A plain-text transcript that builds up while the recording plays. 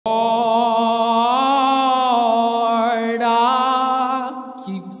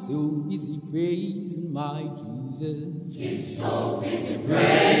Keep so busy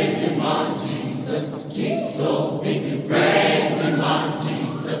praising my Jesus. Keep so busy praising my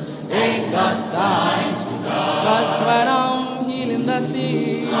Jesus. Ain't got time to die. 'Cause when I'm healing the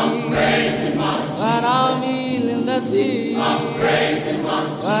sick, I'm praising my Jesus. when I'm healing the sick, I'm praising my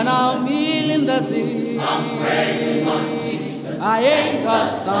Jesus. when I'm healing the sick, I'm praising my Jesus. I ain't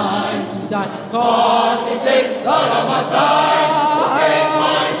got time to die. 'Cause it takes all of my time to praise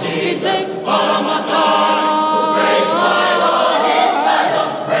my Jesus. It takes all of my time to praise my Lord. If I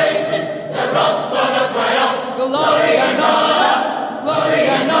don't praise Him, the rocks gonna cry out. Glory and honor, glory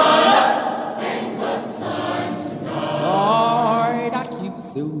and honor. Ain't got time to die. Lord, I keep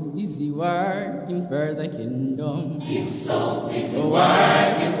so busy working for the kingdom. Keep so busy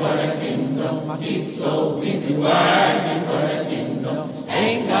working for the kingdom. I Keep so busy working for the kingdom.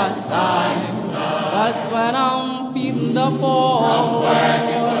 Ain't got time to die. 'Cause when I'm feeding the poor,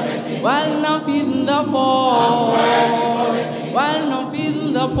 when I'm feeding the poor, when I'm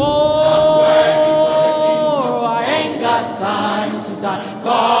feeding the poor, I ain't got time to die.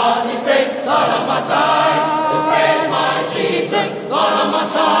 'Cause it takes all of my time to praise my Jesus. It takes all of my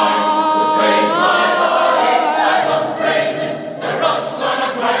time to praise my Lord. If I don't praise Him, the rocks gonna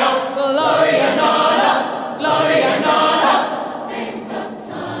cry out. Glory and honor, glory and honor. Ain't got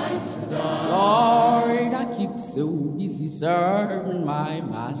time to die. Lord, I keep so busy serving my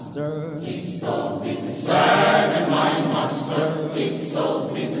master. Keep so busy serving my master. Keep so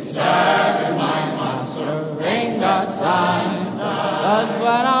busy serving my master. Ain't got time to die. 'Cause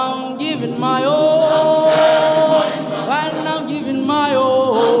when I'm giving my all, when I'm giving my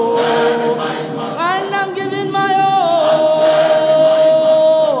all, when I'm giving my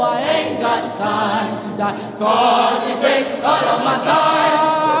all, I ain't got time to die. 'Cause it takes all of my time